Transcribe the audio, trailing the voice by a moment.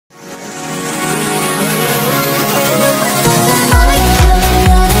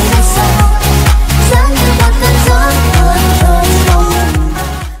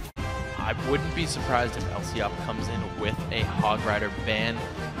surprised if Lciop comes in with a Hog Rider ban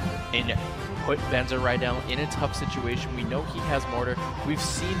and put BenZer Ridel in a tough situation. We know he has mortar. We've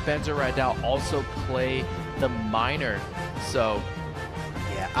seen BenZer Ridel also play the miner, so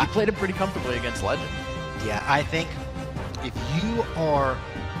yeah, he played it pretty comfortably against Legend. Yeah, I think if you are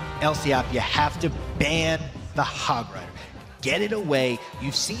Lciop, you have to ban the Hog Rider. Get it away.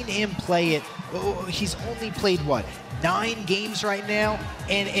 You've seen him play it. Oh, he's only played, what, 9 games right now?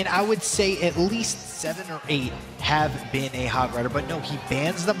 And I would say at least 7 or 8 have been a Hog Rider. But no, he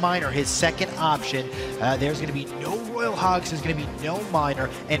bans the miner, his second option. There's going to be no Royal Hogs. There's going to be no miner.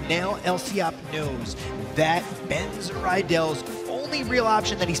 And now Lciop knows that BenZer Ridel's only real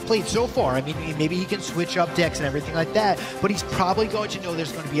option that he's played so far. I mean, maybe he can switch up decks and everything like that, but he's probably going to know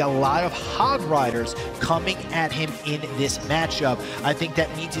there's going to be a lot of Hog Riders coming at him in this matchup. I think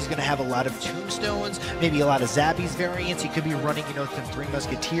that means he's going to have a lot of Tombstones, maybe a lot of Zappies variants. He could be running, you know, the 3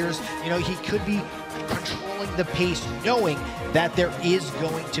 Musketeers. You know, he could be controlling the pace, knowing that there is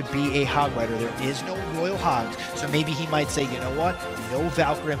going to be a Hog Rider. There is no Royal Hogs, so maybe he might say, you know what, no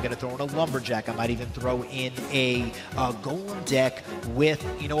Valkyrie, I'm going to throw in a Lumberjack. I might even throw in a Golem deck with,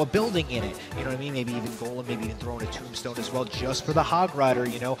 you know, a building in it. You know what I mean? Maybe even Golem, maybe even throw in a Tombstone as well, just for the Hog Rider,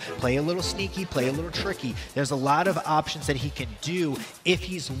 you know, play a little sneaky, play a little tricky. There's a lot of options that he can do if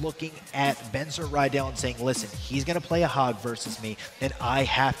he's looking at BenZer Ridel and saying, listen, he's going to play a Hog versus me, and I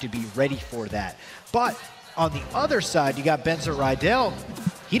have to be ready for that. But on the other side, you got BenZer Ridel.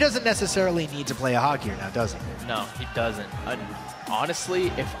 He doesn't necessarily need to play a Hog here now, does he? No, he doesn't. Honestly,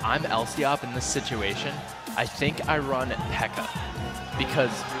 if I'm Lciop in this situation, I think I run P.E.K.K.A.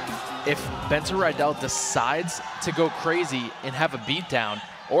 Because if BenZer Ridel decides to go crazy and have a beatdown,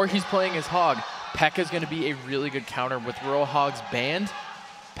 or he's playing his Hog, P.E.K.K.A. is going to be a really good counter. With Royal Hogs banned,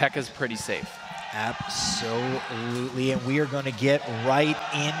 P.E.K.K.A.'s pretty safe. Absolutely, and we are going to get right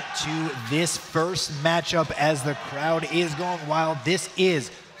into this first matchup as the crowd is going wild. This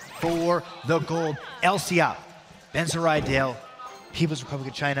is for the gold. Lciop, BenZer Ridel, People's Republic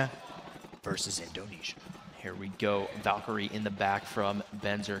of China versus Indonesia. Here we go. Valkyrie in the back from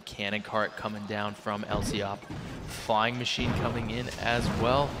BenZer. Cannon Cart coming down from Lciop. Flying Machine coming in as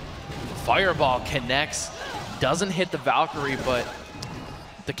well. Fireball connects. Doesn't hit the Valkyrie, but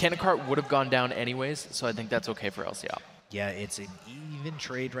the Cannon Cart would have gone down anyways, so I think that's okay for Lciop. Yeah, it's an even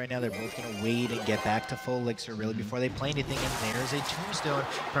trade right now. They're both going to wait and get back to full elixir really before they play anything. And there's a Tombstone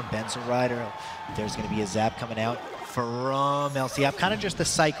from BenZer Ridel. There's going to be a Zap coming out from Lciop. Kind of just the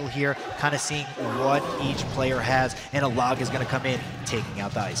cycle here, kind of seeing what each player has. And a Log is going to come in, taking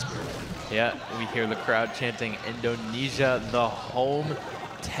out the Ice Spirit. Yeah, we hear the crowd chanting Indonesia, the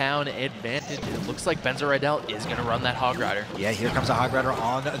hometown advantage. It looks like BenZer Ridel is going to run that Hog Rider. Yeah, here comes a Hog Rider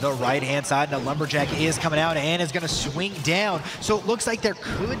on the right-hand side, and a Lumberjack is coming out and is going to swing down. So it looks like there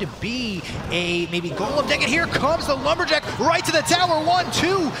could be a maybe Golem deck, and here comes the Lumberjack right to the tower. 1,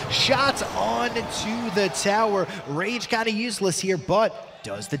 2 shots on to the tower. Rage kind of useless here, but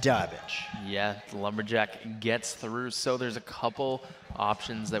does the damage. Yeah, the Lumberjack gets through. So there's a couple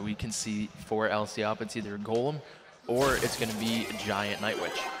options that we can see for Lciop. It's either Golem or it's going to be a Giant Night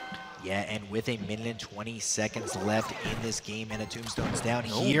Witch. Yeah, and with 1 minute and 20 seconds left in this game and a Tombstone's down,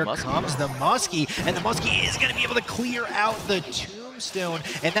 here comes the Muskie, and the Muskie is going to be able to clear out the Tombstone,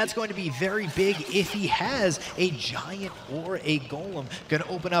 and that's going to be very big if he has a Giant or a Golem. Going to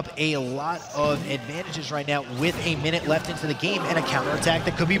open up a lot of advantages right now with 1 minute left into the game and a counterattack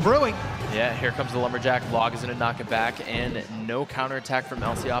that could be brewing. Yeah, here comes the Lumberjack. Log is going to knock it back, and no counterattack from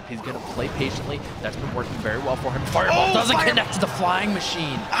Lciop. He's going to play patiently. That's been working very well for him. Fireball doesn't connect to the Flying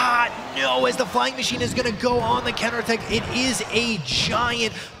Machine. No, as the Flying Machine is going to go on the counterattack. It is a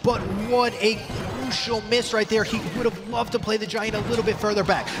Giant, but what a crucial miss right there. He would have loved to play the Giant a little bit further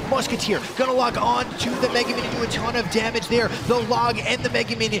back. Musketeer going to lock on to the Mega Minion, do a ton of damage there. The Log and the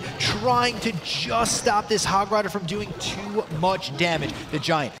Mega Minion trying to just stop this Hog Rider from doing too much damage. The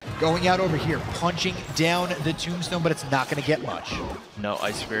Giant going out over here, punching down the Tombstone, but it's not going to get much. No,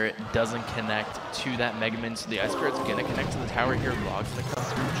 Ice Spirit doesn't connect to that Mega Minion, so the Ice Spirit's going to connect to the tower here. Log's going to come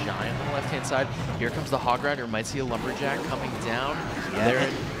through. Giant on the left-hand side. Here comes the Hog Rider. Might see a Lumberjack coming down. Yeah,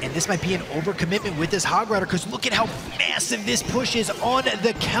 and this might be an overcommitment with this Hog Rider, because look at how massive this push is on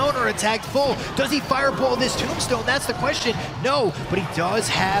the counterattack full. Does he fireball this Tombstone? That's the question. No, but he does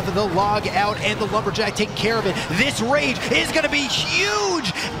have the Log out and the Lumberjack taking care of it. This Rage is going to be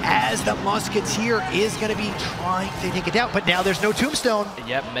huge as the Musketeer is going to be trying to take it down, but now there's no Tombstone.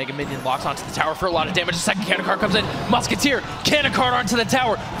 Yep, Mega Minion locks onto the tower for a lot of damage. The second Cannon Cart comes in. Musketeer, Cannon Cart onto the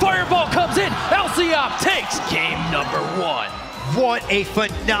tower. Fireball comes in. Lciop takes game number 1. What a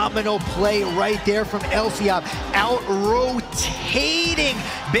phenomenal play right there from Lciop, out-rotating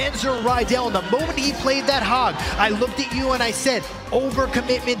BenZer Ridel. And the moment he played that hog, I looked at you and I said,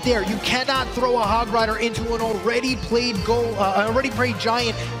 overcommitment there. You cannot throw a Hog Rider into an already played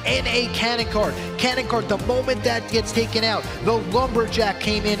giant and a cannon cart. Cannon cart, the moment that gets taken out, the Lumberjack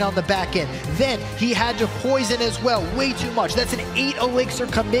came in on the back end. Then he had to poison as well, way too much. That's an 8 elixir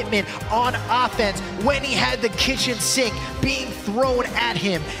commitment on offense when he had the kitchen sink being thrown at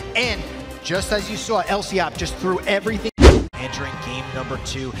him. And just as you saw, Lciop just threw everything. Entering game number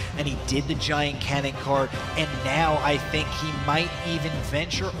 2, and he did the giant cannon cart, and now I think he might even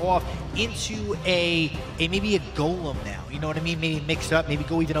venture off into maybe a golem now. You know what I mean? Maybe mix up, maybe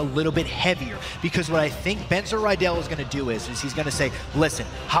go even a little bit heavier. Because what I think BenZer Ridel is going to do is he's going to say, listen,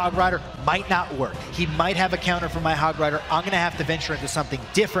 Hog Rider might not work. He might have a counter for my Hog Rider. I'm going to have to venture into something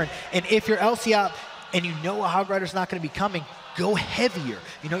different. And if you're Lciop and you know a Hog Rider's not going to be coming, go heavier.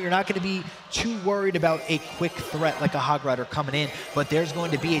 You know, you're not going to be too worried about a quick threat like a Hog Rider coming in, but there's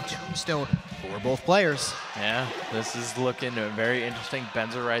going to be a tombstone for both players. Yeah, this is looking very interesting.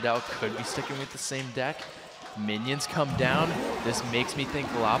 BenZer Ridel could be sticking with the same deck. Minions come down. This makes me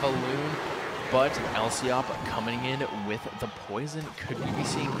think Lava Loon, but Lciop coming in with the poison. Could we be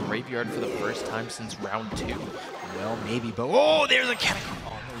seeing Graveyard for the first time since round 2? Well, maybe, but oh, there's a cannon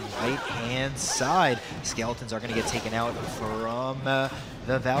on the right-hand side. Skeletons are going to get taken out from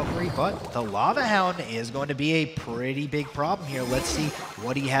the Valkyrie, but the Lava Hound is going to be a pretty big problem here. Let's see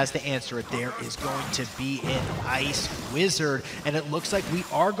what he has to answer it. There is going to be an Ice Wizard, and it looks like we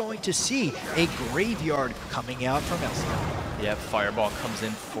are going to see a Graveyard coming out from Lciop. Yeah, Fireball comes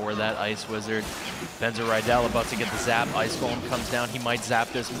in for that Ice Wizard. BenZer Ridel about to get the zap. Ice Golem comes down. He might zap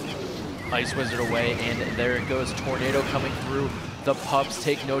this Ice Wizard away, and there it goes. Tornado coming through. The pups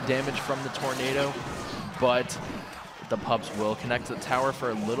take no damage from the tornado, but the pups will connect to the tower for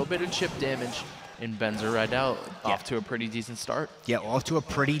a little bit of chip damage. In BenZer Ridel, off to a pretty decent start. Yeah, off to a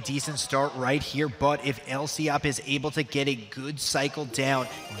pretty decent start right here, but if Lciop is able to get a good cycle down,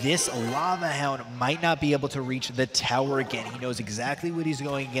 this Lava Hound might not be able to reach the tower again. He knows exactly what he's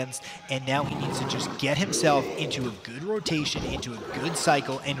going against, and now he needs to just get himself into a good rotation, into a good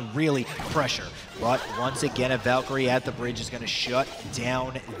cycle, and really pressure. But once again, a Valkyrie at the bridge is going to shut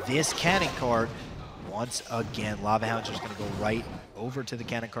down this cannon cart. Once again, Lava Hound's just going to go right over to the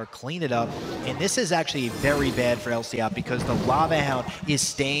cannon cart, clean it up, and this is actually very bad for Lciop because the Lava Hound is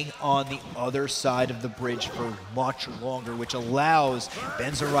staying on the other side of the bridge for much longer, which allows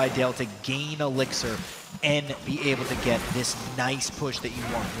BenZer Ridel to gain elixir and be able to get this nice push that you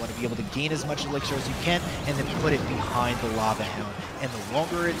want. You want to be able to gain as much elixir as you can and then put it behind the Lava Hound. And the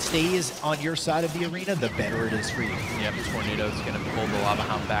longer it stays on your side of the arena, the better it is for you. Yep, Tornado is going to pull the Lava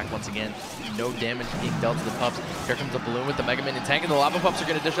Hound back once again. No damage being dealt to the pups. Here comes the balloon with the Mega Minion tank, and the Lava Pups are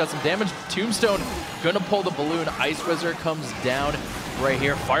going to dish out some damage. Tombstone going to pull the balloon. Ice Wizard comes down right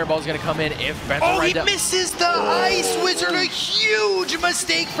here. Fireball's going to come in if BenZer Ridel... he misses the Ice Wizard. A huge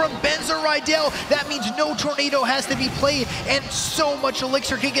mistake from BenZer Ridel. That means no Tornado has to be played, and so much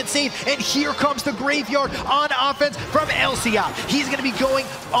elixir can get saved. And here comes the Graveyard on offense from Lciop. He's going to be going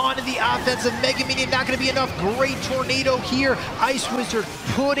on the offensive Mega Minion. Not going to be enough. Great Tornado here. Ice Wizard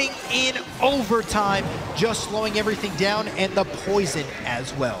putting in overtime, just slowing everything down, and the poison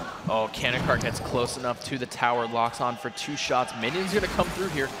as well. Oh, Cannon Cart gets close enough to the tower, locks on for 2 shots. Minion's going to come through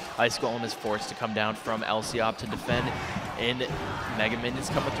here. Ice Golem is forced to come down from Lciop to defend, and Mega Minion's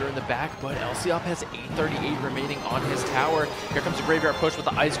coming through in the back, but Lciop has 838 remaining on his tower. Here comes the Graveyard push with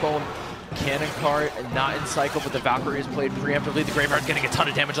the Ice Golem. Cannon Cart not in cycle, but the Valkyrie is played preemptively. The Graveyard's getting a ton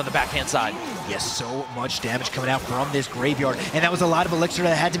of damage on the backhand side. Yes, so much damage coming out from this Graveyard, and that was a lot of elixir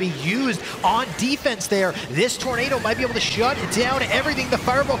that had to be used on defense there. This Tornado might be able to shut down everything. The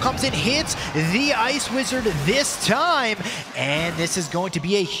Fireball comes in, hits the Ice Wizard this time, and this is going to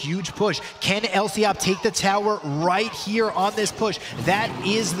be a huge push. Can Lciop take the tower right here on this push? That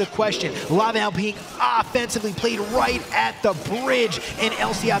is the question. Lava Hound being offensively played right at the bridge, and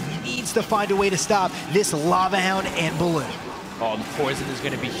Lciop needs to find a way to stop this Lava Hound and Balloon. Oh, the poison is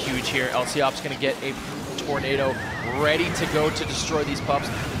going to be huge here. Lciop's going to get a Tornado ready to go to destroy these pups.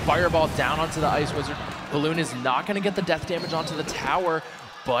 Fireball down onto the Ice Wizard. Balloon is not going to get the death damage onto the tower,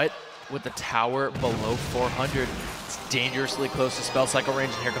 but with the tower below 400, it's dangerously close to spell cycle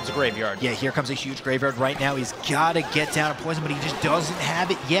range, and here comes a Graveyard. Yeah, here comes a huge Graveyard right now. He's got to get down a poison, but he just doesn't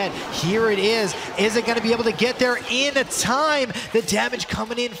have it yet. Here it is. Is it going to be able to get there in time? The damage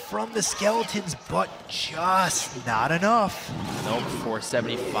coming in from the Skeletons, but just not enough. Nope,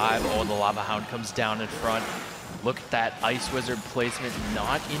 475. Oh, the Lava Hound comes down in front. Look at that Ice Wizard placement,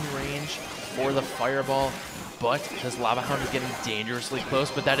 not in range for the Fireball, but this Lava Hound is getting dangerously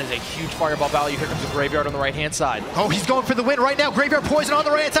close, but that is a huge Fireball value. Here comes the Graveyard on the right-hand side. Oh, he's going for the win right now. Graveyard Poison on the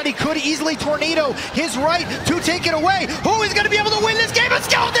right-hand side. He could easily Tornado his right to take it away. Who is going to be able to win this game? And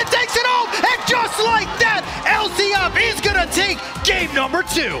Skeleton takes it home, and just like that, Lciop is going to take game number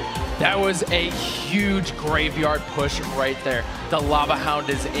 2. That was a huge Graveyard push right there. The Lava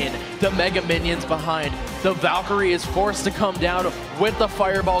Hound is in. The Mega Minions behind. The Valkyrie is forced to come down with the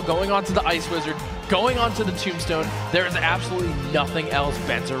Fireball going onto the Ice Wizard, going onto the Tombstone. There is absolutely nothing else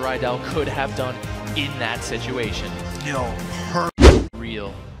BenZerRidel could have done in that situation. No,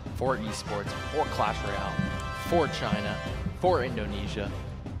 Real for esports, for Clash Royale, for China, for Indonesia.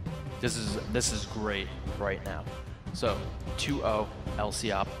 This is great right now. So 2-0,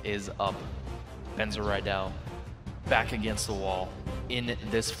 Lciop is up. BenZerRidel back against the wall in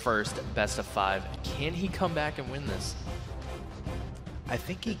this first best of 5. Can he come back and win this? I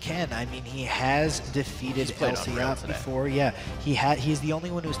think he can. I mean, he has defeated Lciop before. Yeah, he's the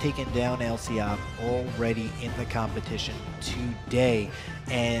only one who's taken down Lciop already in the competition today.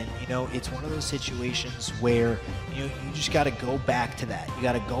 And, you know, it's one of those situations where, you just got to go back to that. You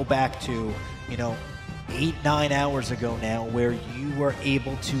got to go back to, 8-9 hours ago now, where you were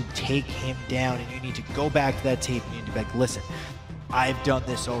able to take him down, and you need to go back to that tape and you need to be like, listen, I've done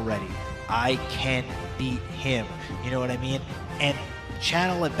this already. I can beat him. You know what I mean? And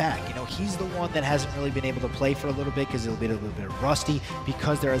channel it back. He's the one that hasn't really been able to play for a little bit because he'll be a little bit rusty,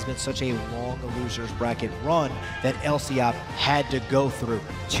 because there has been such a long losers bracket run that Lciop had to go through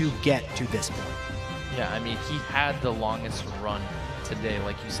to get to this point. Yeah, I mean, he had the longest run today.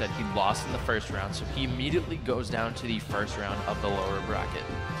 Like you said, he lost in the first round, so he immediately goes down to the first round of the lower bracket.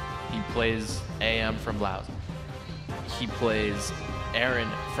 He plays AM from Laos. He plays Aaron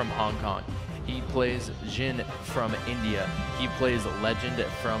from Hong Kong. He plays Jin from India. He plays Legend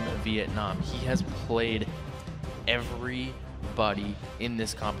from Vietnam. He has played everybody in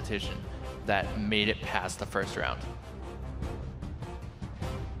this competition that made it past the first round.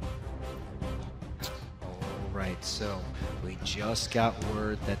 Right, so we just got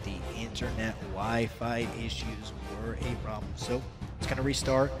word that the internet Wi-Fi issues were a problem. So it's going to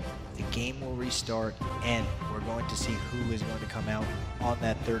restart, the game will restart, and we're going to see who is going to come out on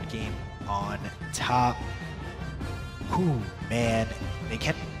that third game on top. Whew, man, they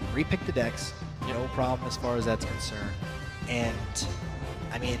can repick the decks, no problem as far as that's concerned. And,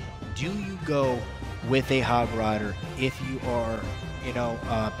 I mean, do you go with a Hog Rider if you are,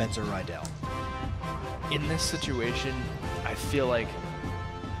 BenZerRidel? In this situation, I feel like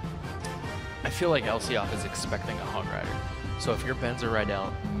Lciop is expecting a Hog Rider. So if you're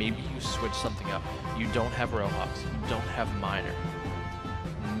BenZerRidel, maybe you switch something up. You don't have Roadhogs, you don't have Miner.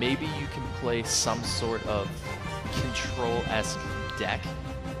 Maybe you can play some sort of control-esque deck.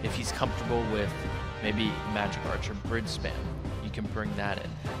 If he's comfortable with maybe Magic Archer Bridge Spam, you can bring that in.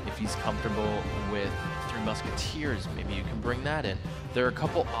 If he's comfortable with Three Musketeers, maybe you can bring that in. There are a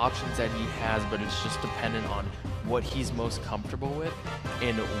couple options that he has, but it's just dependent on what he's most comfortable with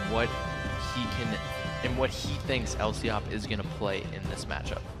and what he thinks Lciop is going to play in this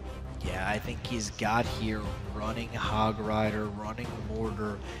matchup. Yeah, I think he's got here running Hog Rider, running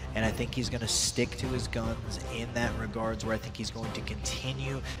Mortar, and I think he's going to stick to his guns in that regards, where I think he's going to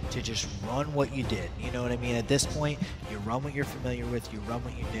continue to just run what you did. You know what I mean? At this point, you run what you're familiar with, you run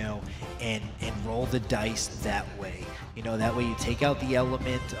what you know, and roll the dice that way. That way you take out the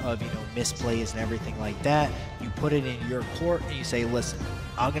element of, misplays and everything like that. You put it in your court and you say, listen,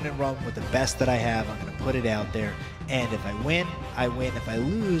 I'm going to run with the best that I have. I'm going to put it out there. And if I win, I win. If I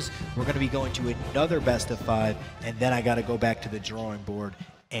lose, we're going to be going to another best of 5. And then I got to go back to the drawing board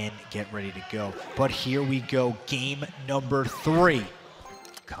and get ready to go. But here we go. Game number 3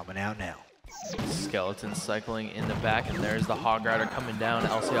 coming out now. Skeleton cycling in the back, and there's the Hog Rider coming down.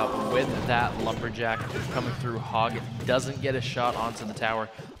 Lciop with that Lumberjack coming through. Hog doesn't get a shot onto the tower.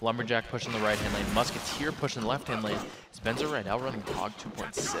 Lumberjack pushing the right-hand lane. Musketeer pushing the left-hand lane. Is BenZerRidel running Hog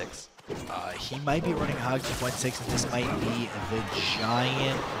 2.6? He might be running Hog 2.6, and this might be the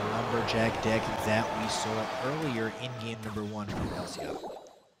giant Lumberjack deck that we saw earlier in game number 1 from Lciop.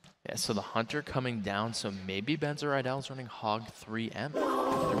 Yeah, so the Hunter coming down, so maybe BenZerRidel is running Hog 3M.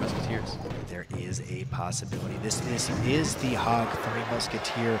 They're Musketeers. There is a possibility. This is the Hog 3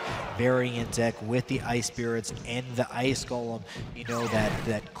 Musketeer variant deck with the Ice Spirits and the Ice Golem.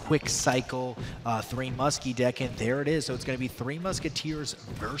 That quick cycle 3 Muskie deck, and there it is. So it's going to be 3 Musketeers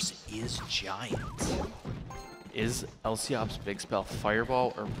versus Giants. Is Lciop's big spell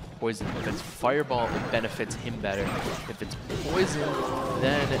Fireball or Poison? If it's Fireball, it benefits him better. If it's Poison,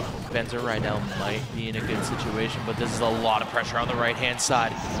 then BenZerRidel might be in a good situation, but this is a lot of pressure on the right-hand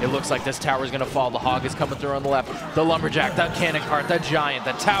side. It looks like this tower is going to fall. The Hog is coming through on the left. The Lumberjack, the Cannon Cart, the Giant,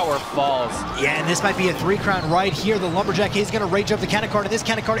 the tower falls. Yeah, and this might be a 3-crown right here. The Lumberjack is going to rage up the Cannon Cart, and this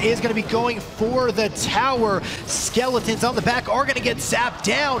Cannon Cart is going to be going for the tower. Skeletons on the back are going to get zapped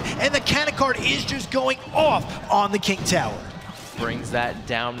down, and the Cannon Cart is just going off on the King Tower. Brings that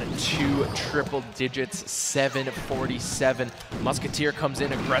down to triple digits, 747. Musketeer comes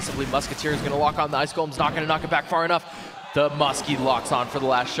in aggressively. Musketeer is going to lock on the Ice Golem's not going to knock it back far enough. The Muskie locks on for the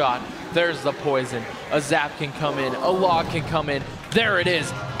last shot. There's the poison. A zap can come in. A log can come in. There it is.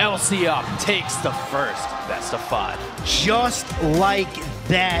 Lciop takes the first best of 5. Just like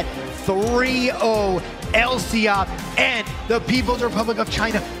that, 3-0. Lciop and the People's Republic of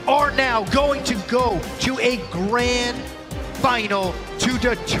China are now going to go to a grand final to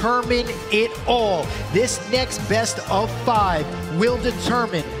determine it all. This next best of 5 will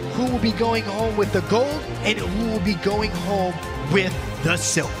determine who will be going home with the gold and who will be going home with the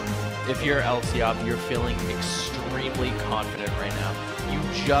silver. If you're Lciop, you're feeling extremely confident right now. You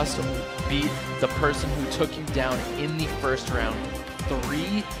just beat the person who took you down in the first round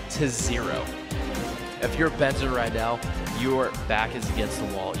 3-0. If you're BenZerRidel, your back is against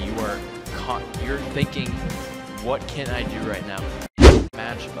the wall. You're thinking, what can I do right now?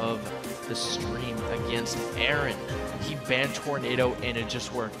 Match of the stream against Aaron. He banned Tornado and it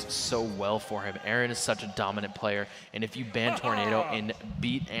just worked so well for him. Aaron is such a dominant player, and if you ban Tornado and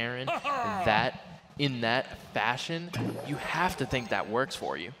beat Aaron in that fashion, you have to think that works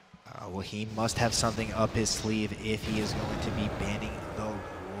for you. Well, he must have something up his sleeve if he is going to be banning the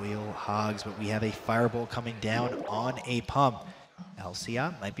Royal Hogs, but we have a Fireball coming down on a pump.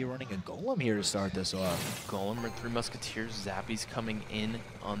 Lciop might be running a Golem here to start this off. Golem or 3 Musketeers. Zappies coming in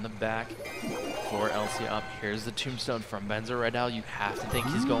on the back for Lciop. Here's the Tombstone from BenZerRidel. You have to think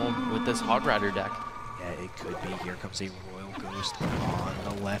he's going with this Hog Rider deck. Yeah, it could be. Here comes a Royal Ghost on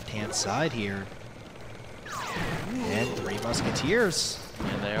the left-hand side here. And 3 Musketeers.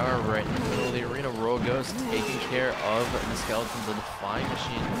 And they are right in the middle of the arena. Royal Ghost taking care of the skeletons of the Flying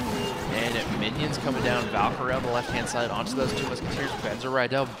Machine. And minions coming down. Valkyrie on the left-hand side onto those 2 Musketeers.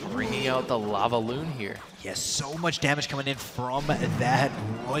 BenZerRidel bringing out the Lava Loon here. Yes, so much damage coming in from that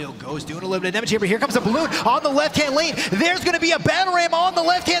Royal Ghost. Doing a little bit of damage here, but here comes a balloon on the left-hand lane. There's going to be a battle ram on the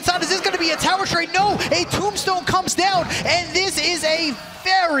left-hand side. Is this going to be a tower trade? No, a Tombstone comes down, and this is a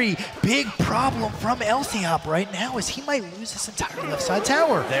very big problem from Lciop right now, as he might lose this entire left side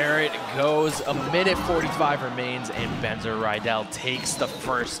tower. There it goes. A minute 45 remains, and BenZerRidel takes the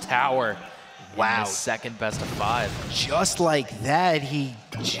first tower. Wow. Second best of 5. Just like that, he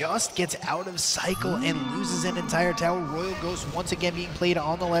just gets out of cycle and loses an entire tower. Royal Ghost once again being played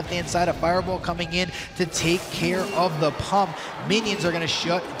on the left-hand side. A Fireball coming in to take care of the pump. Minions are going to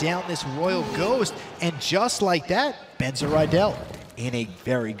shut down this Royal Ghost. And just like that, BenZerRidel in a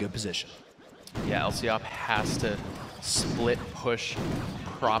very good position. Yeah, Lciop has to split push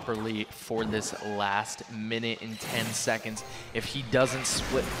properly for this last minute and 10 seconds. If he doesn't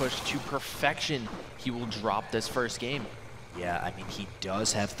split push to perfection, he will drop this first game. Yeah, I mean, he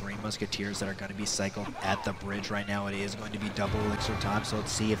does have 3 Musketeers that are going to be cycled at the bridge right now. It is going to be double elixir time, so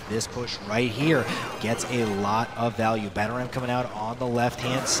let's see if this push right here gets a lot of value. Battle Ram coming out on the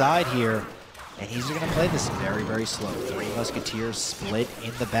left-hand side here. And he's going to play this very, very slow. 3 Musketeers split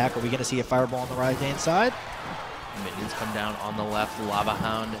in the back. Are we going to see a Fireball on the right-hand side? Minions come down on the left. Lava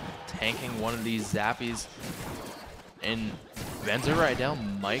Hound tanking one of these Zappies. And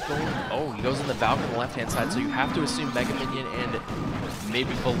BenZerRidel might go. Oh, he goes in the Valk on the left-hand side, so you have to assume Mega Minion and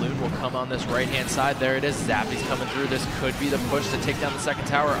maybe Balloon will come on this right-hand side. There it is. Zappies coming through. This could be the push to take down the second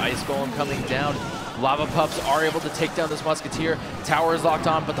tower. Ice Golem coming down. Lava Pups are able to take down this Musketeer. Tower is locked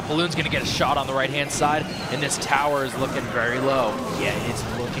on, but the Balloon's going to get a shot on the right-hand side, and this tower is looking very low. Yeah, it's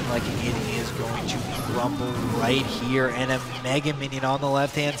looking like it is going to crumble right here, and a Mega Minion on the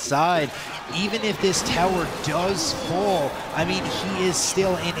left-hand side. Even if this tower does fall, I mean, he is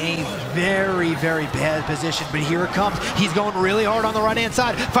still in a very, very bad position, but here it comes. He's going really hard on the right-hand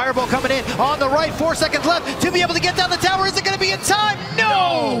side. Fireball coming in on the right, 4 seconds left to be able to get down the tower. Is it going to be in time?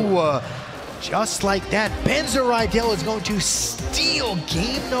 No! Just like that, BenZerRidel is going to steal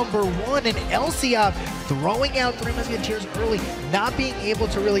game number 1, and Lciop throwing out 3 Musketeers early, not being able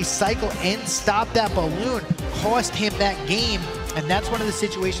to really cycle and stop that balloon, cost him that game. And that's one of the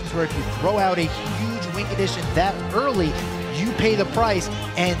situations where if you throw out a huge Wing Edition that early, you pay the price,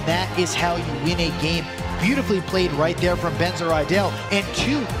 and that is how you win a game. Beautifully played right there from BenZerRidel, and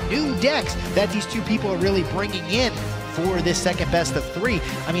 2 new decks that these 2 people are really bringing in for this second best of 3.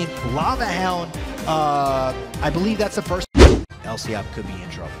 I mean, Lava Hound, I believe that's the first. Lciop could be in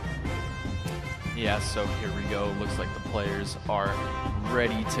trouble. Yeah, so here we go. Looks like the players are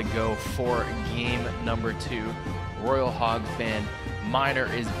ready to go for game number 2. Royal Hogs banned, Miner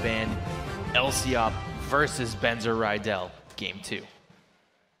is banned, Lciop versus BenZer Ridel, game 2.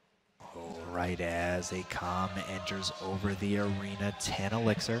 Right as a comm enters over the arena, 10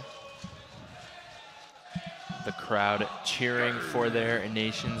 elixir. The crowd cheering for their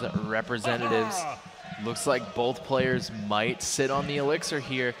nation's representatives. Looks like both players might sit on the elixir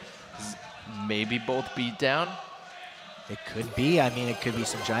here. Maybe both beat down. It could be. I mean, it could be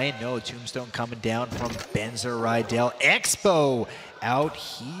some giant. No, tombstone coming down from BenZer Ridel. Expo out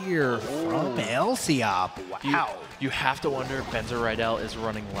here from Lciop. Wow. You have to wonder if BenZer Ridel is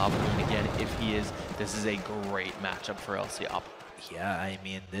running Lava Moon again. If he is, this is a great matchup for Lciop. Yeah, I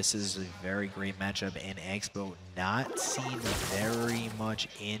mean, this is a very great matchup, and Expo not seen very much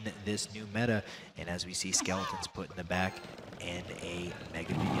in this new meta. And as we see, Skeletons put in the back and a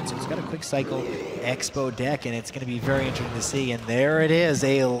Mega Minion. So it's got a quick cycle Expo deck, and it's going to be very interesting to see. And there it is,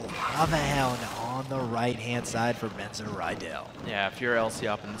 a Lava Hound on the right-hand side for BenZer Ridel. Yeah, if you're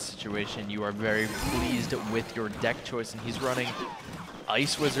Lciop in this situation, you are very pleased with your deck choice, and he's running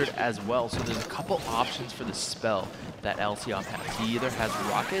Ice Wizard as well. So there's a couple options for the spell that Lciop has. He either has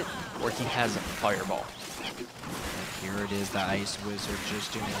Rocket or he has Fireball. Here it is, the Ice Wizard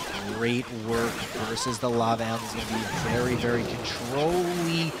just doing great work versus the Lava Hound. Is going to be very, very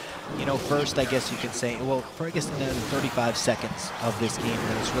controlly. You know, first, I guess you could say, well, for I guess in the 35 seconds of this game,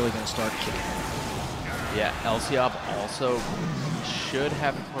 then it's really going to start kicking in. Yeah, Lciop also should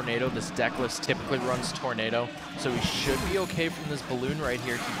have a Tornado. This deck list typically runs Tornado, so he should be okay from this balloon right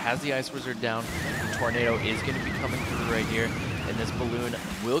here. He has the Ice Wizard down. The Tornado is going to be coming through right here, and this balloon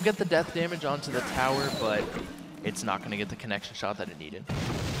will get the death damage onto the tower, but it's not going to get the connection shot that it needed.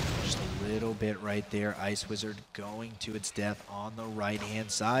 Just a little bit right there. Ice Wizard going to its death on the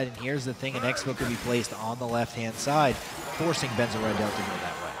right-hand side. And here's the thing, an Expo could be placed on the left-hand side, forcing BenZer Ridel to go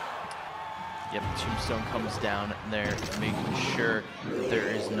that way. Yep, Tombstone comes down there, making sure there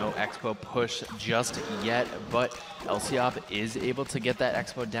is no Expo push just yet, but Lciop is able to get that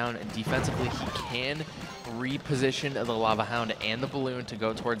Expo down, and defensively he can reposition the Lava Hound and the balloon to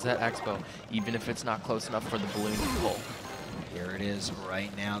go towards that Expo, even if it's not close enough for the balloon to pull. Here it is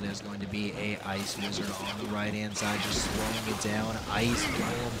right now. There's going to be a Ice Wizard on the right-hand side, just slowing it down. Ice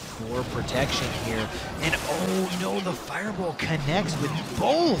going for protection here. And oh no, the Fireball connects with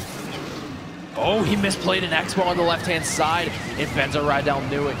both. Oh, he misplayed an Expo on the left-hand side, and BenZer Ridel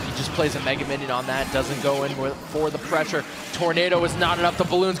knew it. He just plays a Mega Minion on that, doesn't go in for the pressure. Tornado is not enough. The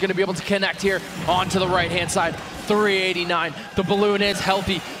balloon's going to be able to connect here onto the right-hand side. 389. The balloon is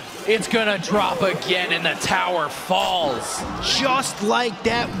healthy. It's going to drop again, and the tower falls. Just like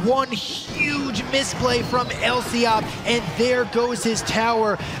that, one huge misplay from Lciop, and there goes his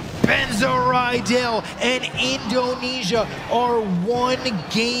tower. BenZer Ridel and Indonesia are one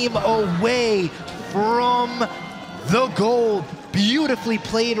game away from the gold. Beautifully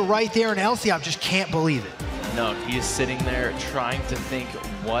played right there, and Lciop just can't believe it. No, he is sitting there trying to think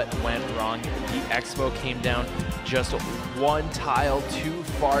what went wrong. The Expo came down just one tile too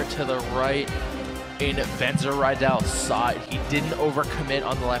far to the right. And BenZer Ridel saw it. He didn't overcommit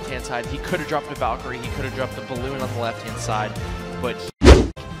on the left-hand side. He could have dropped a Valkyrie. He could have dropped the balloon on the left-hand side, but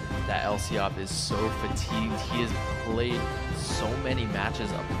that Lciop is so fatigued. He has played so many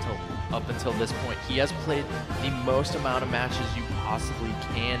matches up until this point. He has played the most amount of matches you possibly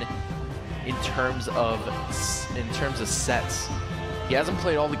can in terms of sets. He hasn't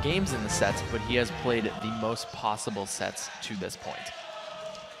played all the games in the sets, but he has played the most possible sets to this point.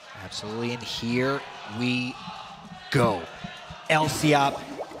 Absolutely, and here we go. Lciop,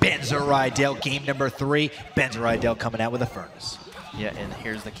 BenZer Ridel, game number 3. BenZer Ridel coming out with a Furnace. Yeah, and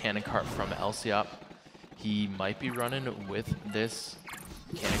here's the cannon cart from Lciop. He might be running with this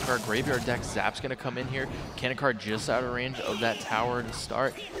cannon cart graveyard deck. Zap's gonna come in here. Cannon cart just out of range of that tower to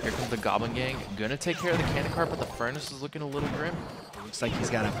start. Here comes the Goblin Gang. Gonna take care of the cannon cart, but the Furnace is looking a little grim. It looks like he's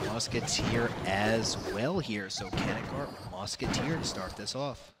got a Musketeer as well here. So cannon cart, Musketeer to start this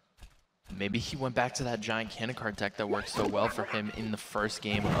off. Maybe he went back to that giant cannon cart deck that worked so well for him in the first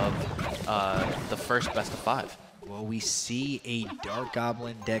game of the first best of 5. Well, we see a Dark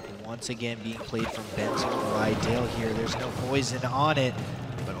Goblin deck once again being played from BenZer Ridel here. There's no poison on it,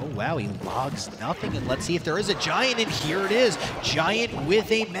 but oh wow, he logs nothing. And let's see if there is a Giant, and here it is. Giant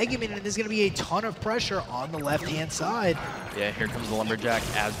with a Mega Minion, and there's going to be a ton of pressure on the left-hand side. Yeah, here comes the Lumberjack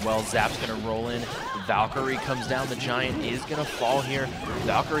as well. Zap's going to roll in. Valkyrie comes down. The Giant is going to fall here.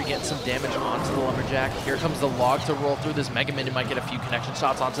 Valkyrie getting some damage onto the Lumberjack. Here comes the log to roll through. This Mega Minion might get a few connection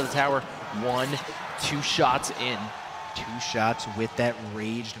shots onto the tower. 1, 2 shots in. 2 shots with that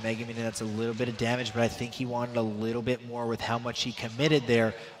raged Mega Minion. That's a little bit of damage, but I think he wanted a little bit more with how much he committed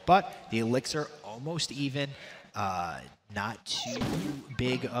there. But the elixir almost even. Not too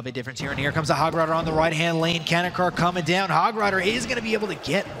big of a difference here. And here comes the Hog Rider on the right-hand lane. Cannon Car coming down. Hog Rider is going to be able to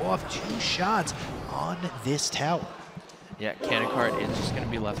get off 2 shots on this tower. Yeah, Cannon Cart is just going to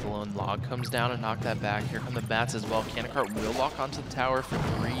be left alone. Log comes down and knock that back. Here come the bats as well. Cannon Cart will lock onto the tower for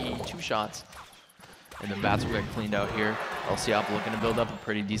 2 shots. And the bats will get cleaned out here. Lciop looking to build up a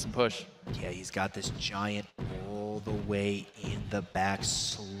pretty decent push. Yeah, he's got this giant all the way in the back,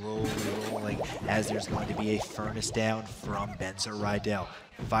 slowly rolling as there's going to be a furnace down from BenZer Ridel.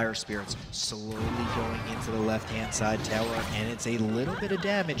 Fire Spirits slowly going into the left-hand side tower, and it's a little bit of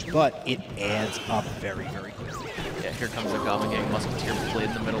damage, but it adds up very, very quickly. Yeah, here comes the Goblin Gang. Musketeer played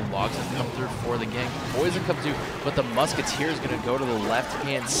in the middle. Logs have come through for the gang. Poison comes through, but the Musketeer is going to go to the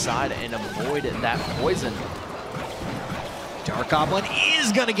left-hand side and avoid that poison. Dark Goblin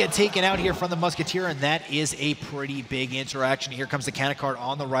is going to get taken out here from the Musketeer, and that is a pretty big interaction. Here comes the Cannon Cart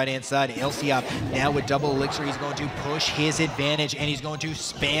on the right-hand side. Lciop now with double elixir. He's going to push his advantage, and he's going to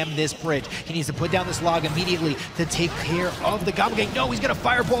spam this bridge. He needs to put down this log immediately to take care of the Goblin Gang. No, he's going to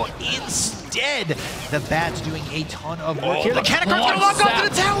fireball instead. The Bat's doing a ton of work here. The Cannon Cart's going to lock onto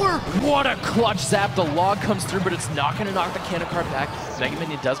the tower. What a clutch zap. The log comes through, but it's not going to knock the Cannon Cart back. Mega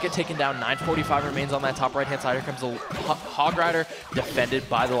Minion does get taken down. 945 remains on that top right-hand side. Here comes the Hog Rider, defended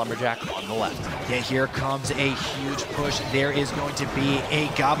by the Lumberjack on the left. Yeah, here comes a huge push. There is going to be a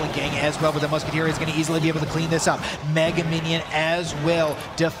Goblin Gang as well, but the Musketeer is going to easily be able to clean this up. Mega Minion as well,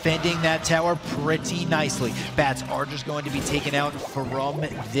 defending that tower pretty nicely. Bats are just going to be taken out from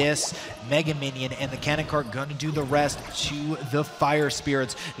this Mega Minion, and the Cannon Cart going to do the rest to the Fire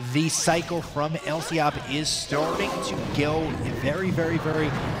Spirits. The cycle from Lciop is starting to go very, very,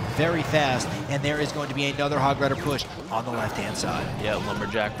 very fast, and there is going to be another Hog Rider push on the left-hand side. Yeah,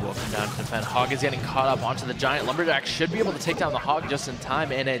 Lumberjack will come down to defend. Hog is getting caught up onto the Giant. Lumberjack should be able to take down the Hog just in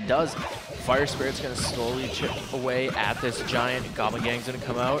time, and it does. Fire Spirit's going to slowly chip away at this Giant. Goblin Gang's going to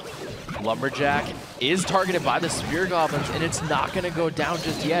come out. Lumberjack is targeted by the Spear Goblins, and it's not going to go down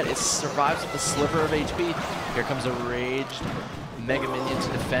just yet. It survives with a sliver of HP. Here comes a raged Mega Minion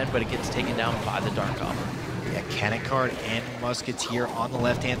to defend, but it gets taken down by the Dark Goblin. Yeah, Cannon Cart and Musketeer on the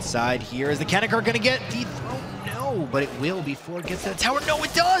left-hand side here. Is the Cannon Cart going to get dethroned? No, but it will before it gets to the tower. No,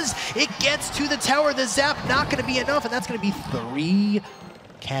 it does! It gets to the tower. The zap not going to be enough, and that's going to be 3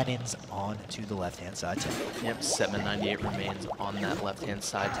 cannons on to the left-hand side tower. Yep, 798 remains on that left-hand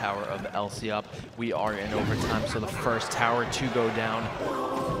side tower of Lciop. We are in overtime, so the first tower to go down,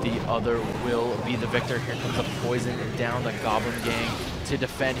 the other will be the victor. Here comes a poison down the Goblin Gang to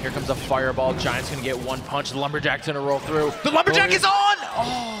defend. Here comes a fireball. Giant's gonna get 1 punch. The Lumberjack's gonna roll through. The Lumberjack is on!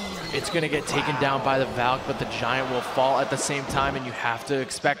 Oh! It's gonna get taken down by the Valk, but the Giant will fall at the same time, and you have to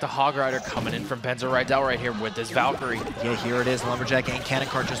expect a Hog Rider coming in from BenZer Ridel right here with this Valkyrie. Yeah, here it is. Lumberjack and Cannon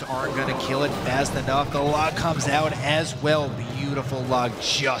Cart just aren't gonna kill it fast enough. The log comes out as well. Beautiful log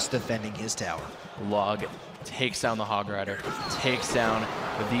just defending his tower. Log takes down the Hog Rider, takes down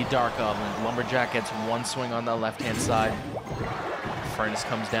the Dark Goblin. Lumberjack gets 1 swing on the left-hand side. Furnace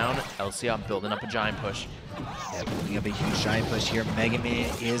comes down. Lciop building up a giant push. Yeah, building up a huge giant push here. Mega Man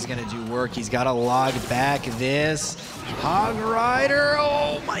is going to do work. He's got to log back this Hog Rider.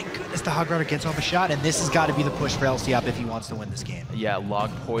 Oh my goodness, the Hog Rider gets off a shot, and this has got to be the push for Lciop if he wants to win this game. Yeah, log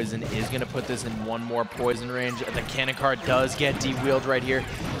poison is going to put this in 1 more poison range. The Cannon Cart does get de-wheeled right here.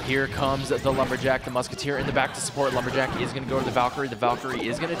 Here comes the Lumberjack, the Musketeer in the back to support. Lumberjack is going to go to the Valkyrie. The Valkyrie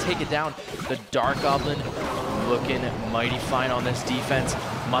is going to take it down. The Dark Goblin looking mighty fine on this defense.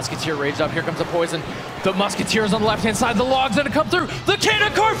 Musketeer raged up. Here comes the poison. The Musketeer's on the left-hand side. The log's going to come through. The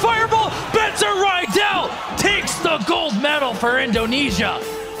Cannon Cart fireball. BenZer Ridel takes the gold medal for Indonesia.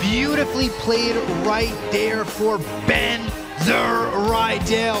 Beautifully played right there for BenZer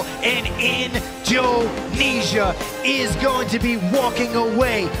Ridel, and Indonesia is going to be walking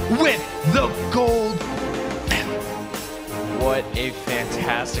away with the gold medal. What a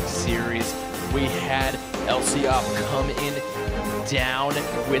fantastic series. We had Lciop come in down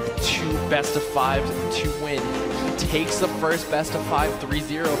with 2 best-of-5s to win. He takes the first best-of-5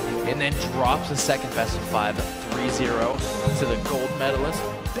 3-0 and then drops the second best-of-5 3-0 to the gold medalist,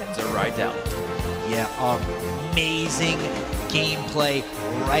 BenZer Ridel. Yeah, amazing gameplay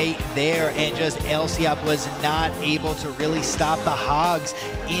right there, and just Lciop was not able to really stop the Hogs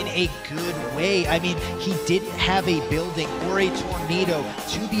in a good way. I mean, he didn't have a building or a tornado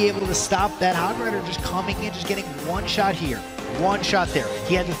to be able to stop that Hog Rider just coming in, just getting 1 shot here, 1 shot there.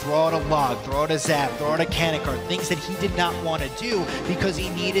 He had to throw out a log, throw out a zap, throw out a Cannon Cart, things that he did not want to do because he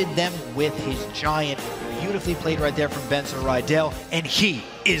needed them with his Giant. Beautifully played right there from BenZer Ridel, and he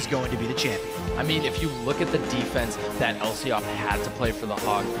is going to be the champion. I mean, if you look at the defense that Lciop had to play for the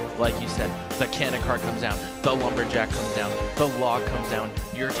Hog, like you said, the cannon cart comes down, the lumberjack comes down, the log comes down.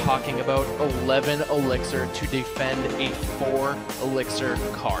 You're talking about 11 elixir to defend a 4 elixir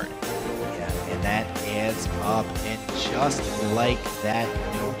card. Yeah, and that adds up, and just like that,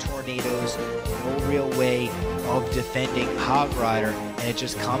 no tornadoes, no real way of defending Hog Rider, and it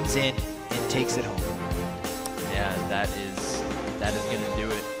just comes in and takes it home. Yeah, that is going to do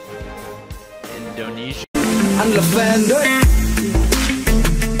it. Indonesia. I'm the fan.